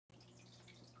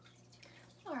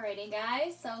Alrighty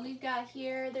guys, so we've got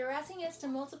here, they're asking us to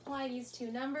multiply these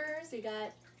two numbers. We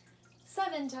got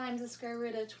 7 times the square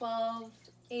root of 12,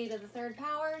 a to the third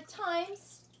power,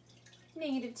 times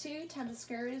 -2 times the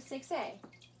square root of 6a.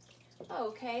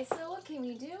 Okay, so what can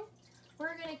we do?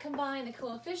 We're going to combine the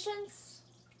coefficients,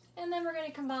 and then we're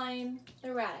going to combine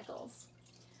the radicals.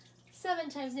 7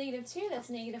 times -2,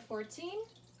 that's -14.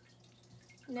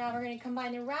 Now we're going to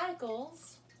combine the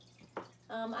radicals.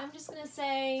 I'm just going to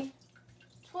say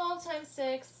 12 times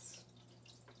 6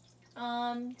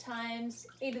 times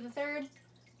a to the third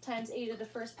times a to the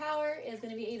first power is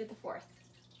going to be a to the fourth.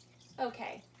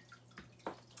 Okay.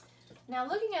 Now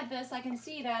looking at this, I can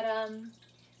see that a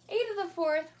to the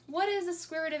fourth, what is the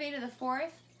square root of a to the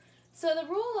fourth? So the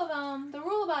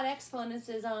rule about exponents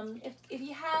is if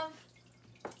you have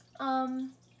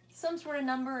some sort of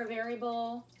number or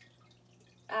variable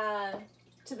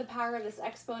to the power of this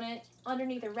exponent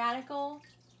underneath a radical,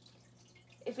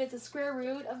 if it's a square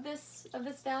root of this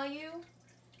value,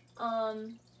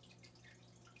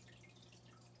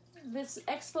 this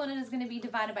exponent is going to be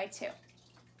divided by 2.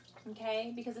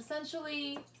 Okay, because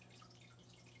essentially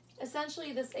this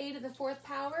a to the fourth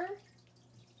power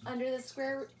under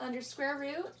square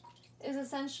root is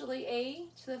essentially a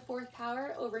to the fourth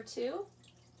power over 2.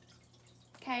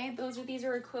 Okay, these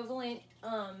are equivalent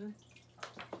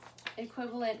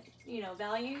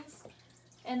values,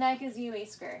 and that gives you a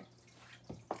squared.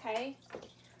 Okay,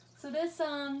 so this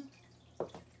a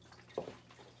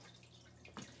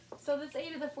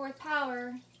to the fourth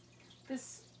power,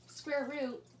 this square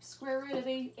root of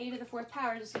a to the fourth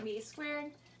power is just going to be a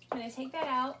squared. I'm going to take that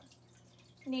out.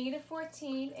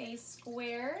 -14 a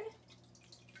squared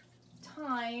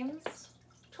times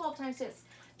 12 times 6.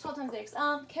 12 times 6.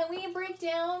 Can we break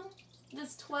down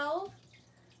this 12?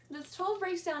 This 12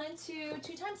 breaks down into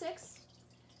 2 times 6.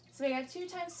 So we got 2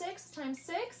 times 6 times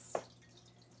 6.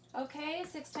 Okay,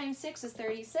 6 times 6 is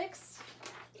 36.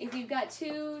 If you've got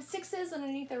 2 6's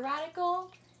underneath the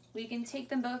radical, we can take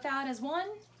them both out as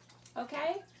 1.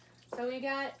 Okay, so we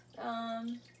got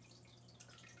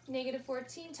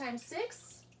 -14 times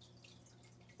 6,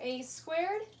 a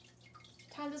squared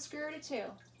times the square root of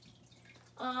 2.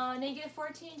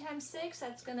 -14 times 6,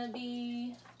 that's going to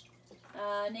be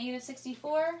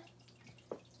 -64.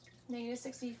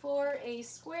 -64 a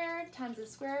squared times the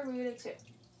square root of 2.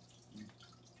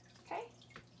 Okay?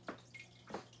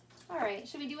 All right,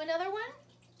 should we do another one?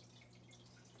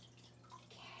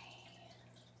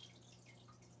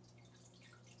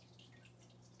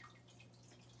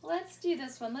 Let's do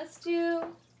this one. Let's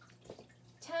do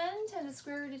 10 times the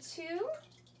square root of 2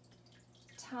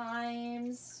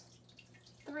 times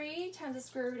 3 times the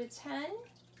square root of 10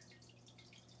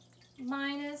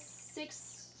 minus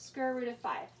 6 square root of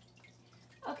 5.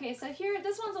 Okay, so here,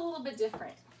 this one's a little bit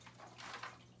different.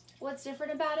 What's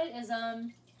different about it is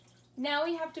now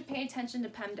we have to pay attention to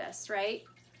PEMDAS, right?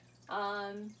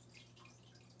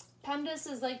 PEMDAS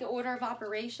is like the order of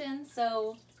operations,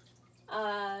 so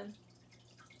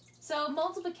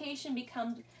multiplication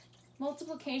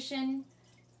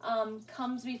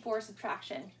comes before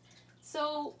subtraction.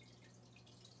 So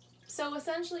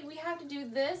essentially we have to do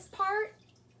this part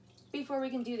before we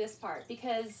can do this part,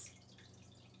 because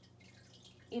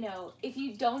if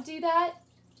you don't do that,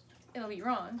 it'll be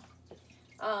wrong.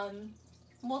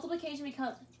 Multiplication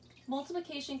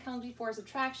comes before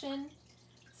subtraction.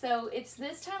 So it's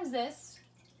this times this,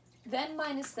 then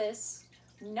minus this,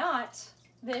 not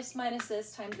this minus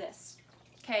this times this.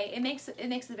 Okay, it makes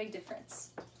a big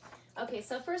difference. Okay,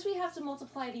 so first we have to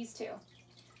multiply these two.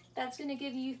 That's going to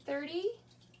give you 30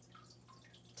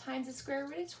 times the square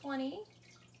root of 20.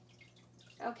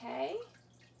 Okay,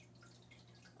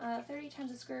 30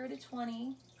 times the square root of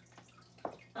 20.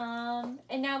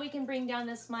 And now we can bring down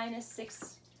this minus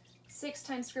 6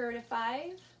 times square root of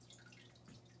 5.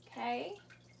 Okay.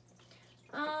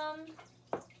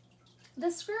 The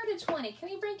square root of 20, can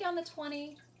we break down the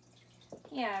 20?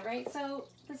 Yeah, right, so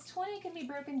this 20 can be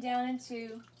broken down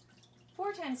into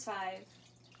 4 times 5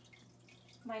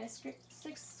 minus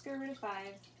 6 square root of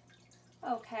 5.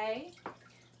 Okay,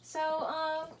 so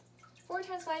 4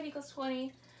 times 5 equals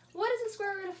 20. What is the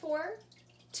square root of 4?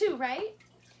 2, right?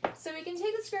 So we can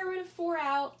take the square root of 4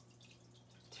 out,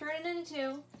 turn it into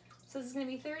 2. So this is going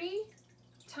to be 30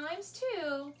 times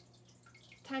 2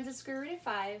 times the square root of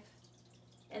 5,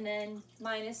 and then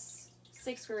minus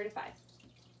 6 square root of 5.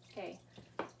 Okay,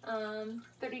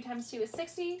 30 times 2 is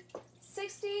 60.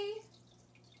 60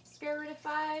 square root of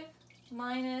 5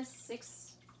 minus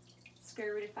 6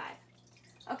 square root of 5.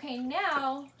 Okay,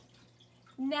 now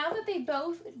that they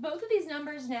both of these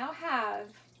numbers now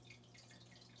have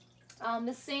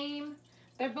the same,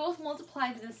 they're both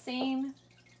multiplied to the same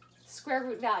square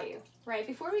root value, right?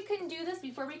 Before we couldn't do this,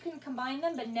 before we couldn't combine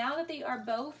them, but now that they are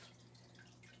both,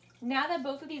 now that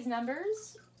both of these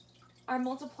numbers are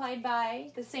multiplied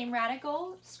by the same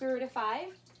radical, square root of 5,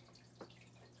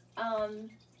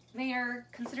 they are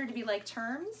considered to be like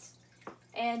terms,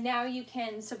 and now you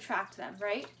can subtract them,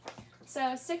 right?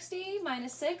 So 60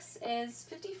 minus 6 is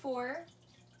 54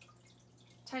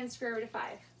 times square root of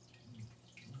 5.